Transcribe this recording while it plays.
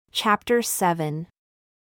Chapter 7.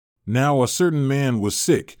 Now a certain man was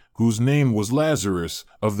sick, whose name was Lazarus,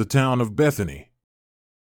 of the town of Bethany.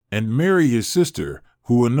 And Mary his sister,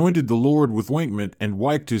 who anointed the Lord with ointment and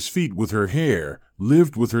wiped his feet with her hair,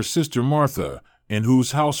 lived with her sister Martha, in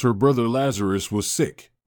whose house her brother Lazarus was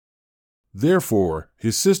sick. Therefore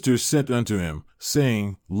his sisters sent unto him,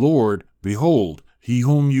 saying, Lord, behold, he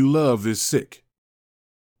whom you love is sick.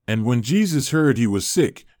 And when Jesus heard he was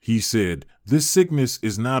sick, he said, This sickness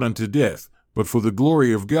is not unto death, but for the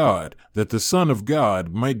glory of God, that the Son of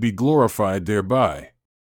God might be glorified thereby.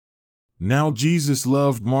 Now Jesus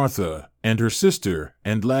loved Martha, and her sister,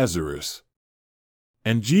 and Lazarus.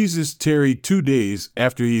 And Jesus tarried 2 days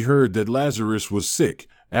after he heard that Lazarus was sick.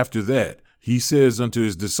 After that, he says unto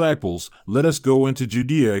his disciples, Let us go into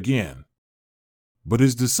Judea again. But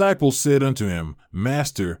his disciples said unto him,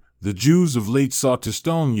 Master, the Jews of late sought to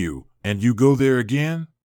stone you, and you go there again?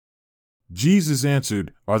 Jesus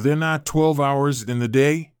answered, Are there not 12 hours in the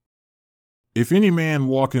day? If any man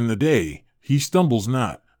walk in the day, he stumbles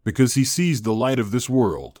not, because he sees the light of this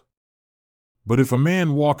world. But if a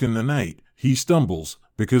man walk in the night, he stumbles,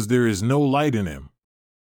 because there is no light in him.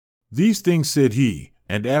 These things said he,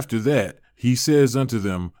 and after that, he says unto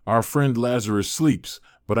them, Our friend Lazarus sleeps,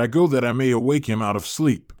 but I go that I may awake him out of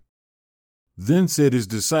sleep. Then said his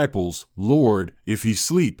disciples, Lord, if he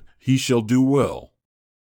sleep, he shall do well.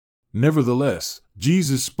 Nevertheless,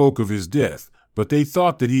 Jesus spoke of his death, but they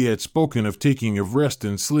thought that he had spoken of taking of rest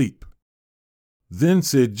and sleep. Then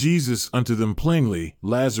said Jesus unto them plainly,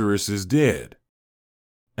 Lazarus is dead.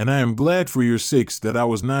 And I am glad for your sakes that I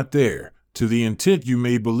was not there, to the intent you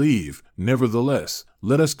may believe. Nevertheless,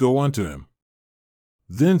 let us go unto him.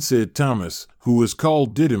 Then said Thomas, who is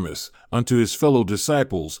called Didymus, unto his fellow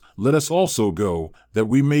disciples, Let us also go, that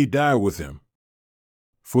we may die with him.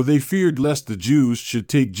 For they feared lest the Jews should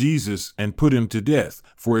take Jesus and put him to death,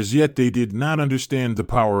 for as yet they did not understand the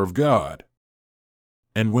power of God.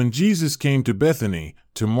 And when Jesus came to Bethany,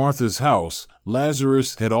 to Martha's house,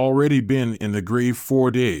 Lazarus had already been in the grave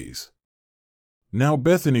 4 days. Now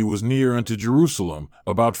Bethany was near unto Jerusalem,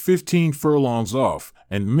 about 15 furlongs off,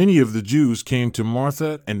 and many of the Jews came to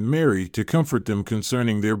Martha and Mary to comfort them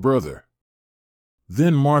concerning their brother.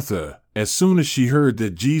 Then Martha, as soon as she heard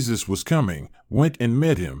that Jesus was coming, went and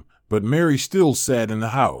met him, but Mary still sat in the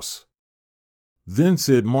house. Then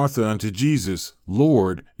said Martha unto Jesus,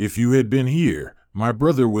 Lord, if you had been here, my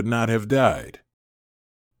brother would not have died.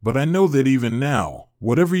 But I know that even now,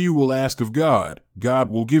 whatever you will ask of God, God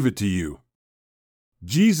will give it to you.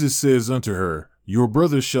 Jesus says unto her, Your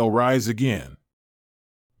brother shall rise again.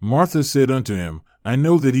 Martha said unto him, I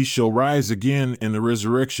know that he shall rise again in the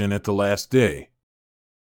resurrection at the last day.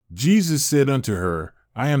 Jesus said unto her,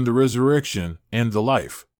 I am the resurrection and the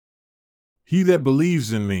life. He that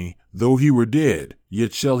believes in me, though he were dead,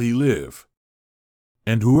 yet shall he live.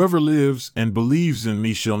 And whoever lives and believes in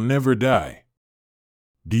me shall never die.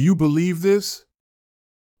 Do you believe this?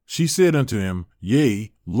 She said unto him,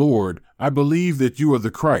 Yea, Lord, I believe that you are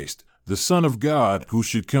the Christ, the Son of God, who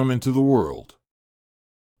should come into the world.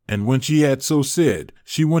 And when she had so said,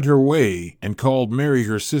 she went her way, and called Mary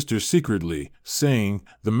her sister secretly, saying,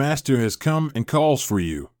 The Master has come and calls for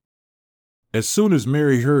you. As soon as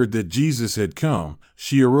Mary heard that Jesus had come,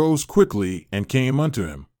 she arose quickly and came unto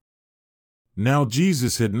him. Now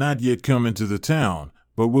Jesus had not yet come into the town,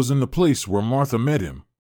 but was in the place where Martha met him.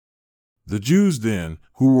 The Jews then,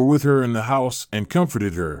 who were with her in the house and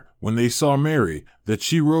comforted her, when they saw Mary, that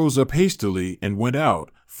she rose up hastily and went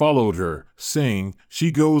out, followed her, saying,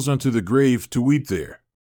 She goes unto the grave to weep there.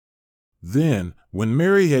 Then, when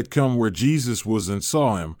Mary had come where Jesus was and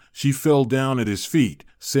saw him, she fell down at his feet,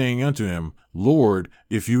 saying unto him, Lord,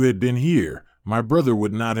 if you had been here, my brother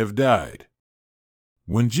would not have died.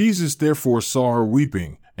 When Jesus therefore saw her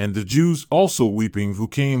weeping, and the Jews also weeping who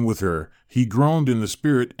came with her, he groaned in the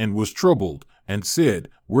spirit and was troubled, and said,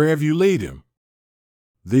 Where have you laid him?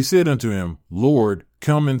 They said unto him, Lord,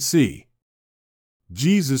 come and see.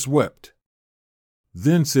 Jesus wept.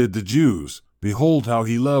 Then said the Jews, Behold how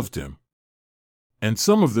he loved him. And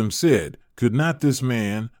some of them said, Could not this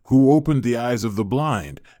man, who opened the eyes of the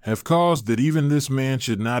blind, have caused that even this man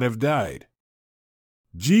should not have died?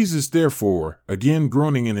 Jesus therefore, again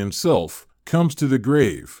groaning in himself, comes to the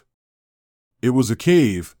grave. It was a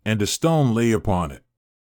cave, and a stone lay upon it.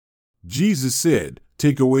 Jesus said,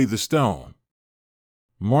 Take away the stone.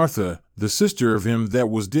 Martha, the sister of him that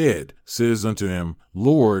was dead, says unto him,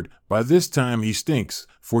 Lord, by this time he stinks,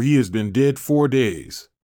 for he has been dead 4 days.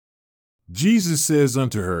 Jesus says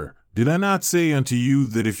unto her, Did I not say unto you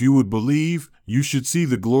that if you would believe, you should see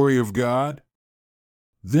the glory of God?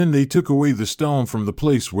 Then they took away the stone from the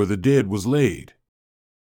place where the dead was laid.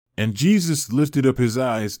 And Jesus lifted up his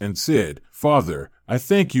eyes and said, Father, I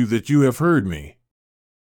thank you that you have heard me.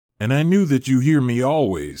 And I knew that you hear me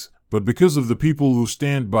always, but because of the people who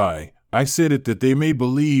stand by, I said it that they may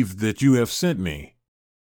believe that you have sent me.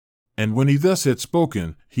 And when he thus had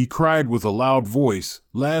spoken, he cried with a loud voice,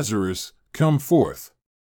 Lazarus, come forth.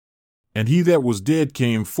 And he that was dead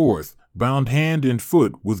came forth, bound hand and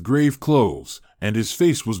foot with grave clothes, and his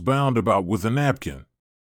face was bound about with a napkin.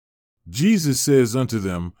 Jesus says unto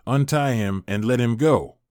them, Untie him and let him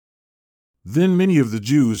go. Then many of the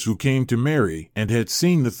Jews who came to Mary and had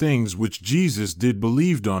seen the things which Jesus did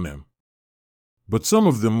believed on him. But some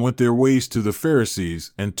of them went their ways to the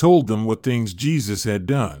Pharisees and told them what things Jesus had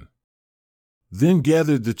done. Then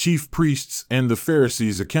gathered the chief priests and the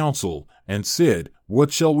Pharisees a council, and said,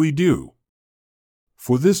 What shall we do?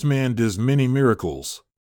 For this man does many miracles.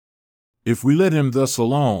 If we let him thus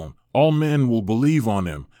alone, all men will believe on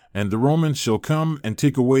him, and the Romans shall come and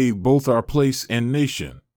take away both our place and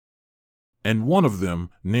nation. And one of them,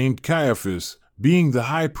 named Caiaphas, being the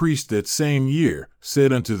high priest that same year,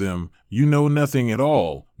 said unto them, You know nothing at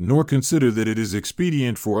all, nor consider that it is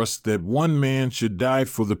expedient for us that one man should die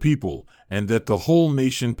for the people, and that the whole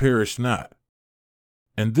nation perish not.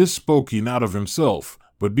 And this spoke he not of himself,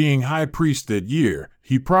 but being high priest that year,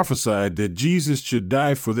 he prophesied that Jesus should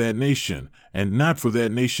die for that nation, and not for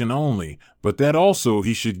that nation only, but that also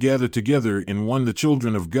he should gather together in one the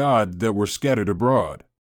children of God that were scattered abroad.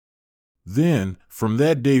 Then, from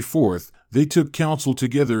that day forth, they took counsel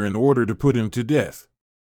together in order to put him to death.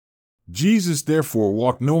 Jesus therefore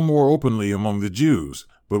walked no more openly among the Jews,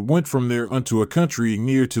 but went from there unto a country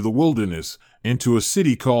near to the wilderness, into a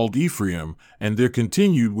city called Ephraim, and there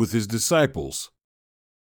continued with his disciples.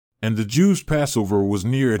 And the Jews' Passover was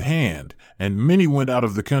near at hand, and many went out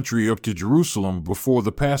of the country up to Jerusalem before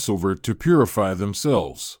the Passover to purify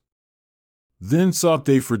themselves. Then sought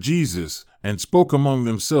they for Jesus, and spoke among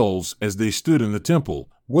themselves as they stood in the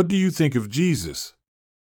temple, What do you think of Jesus?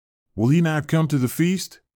 Will he not come to the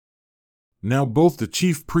feast? Now both the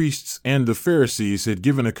chief priests and the Pharisees had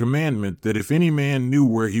given a commandment that if any man knew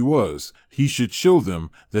where he was, he should show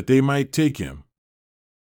them, that they might take him.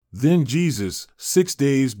 Then Jesus, 6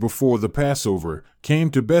 days before the Passover,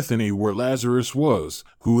 came to Bethany where Lazarus was,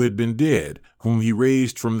 who had been dead, whom he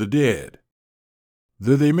raised from the dead.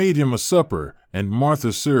 There they made him a supper, and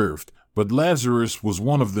Martha served, but Lazarus was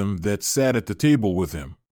one of them that sat at the table with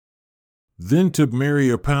him. Then took Mary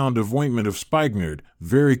a pound of ointment of spikenard,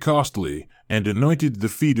 very costly, and anointed the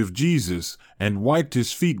feet of Jesus, and wiped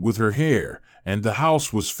his feet with her hair, and the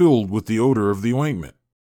house was filled with the odor of the ointment.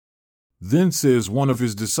 Then says one of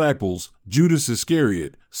his disciples, Judas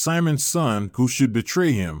Iscariot, Simon's son, who should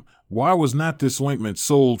betray him, Why was not this ointment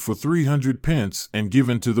sold for 300 pence and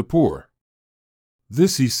given to the poor?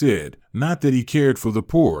 This he said, not that he cared for the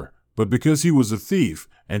poor, but because he was a thief,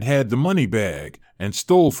 and had the money bag, and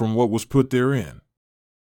stole from what was put therein.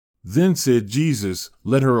 Then said Jesus,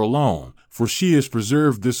 Let her alone, for she has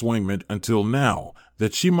preserved this ointment until now,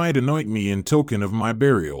 that she might anoint me in token of my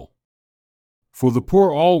burial. For the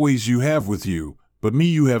poor always you have with you, but me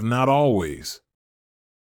you have not always.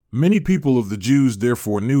 Many people of the Jews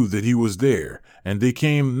therefore knew that he was there, and they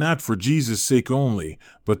came not for Jesus' sake only,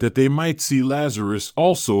 but that they might see Lazarus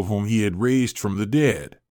also whom he had raised from the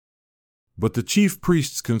dead. But the chief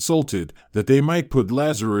priests consulted, that they might put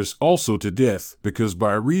Lazarus also to death, because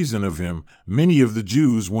by reason of him many of the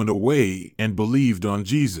Jews went away and believed on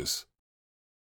Jesus.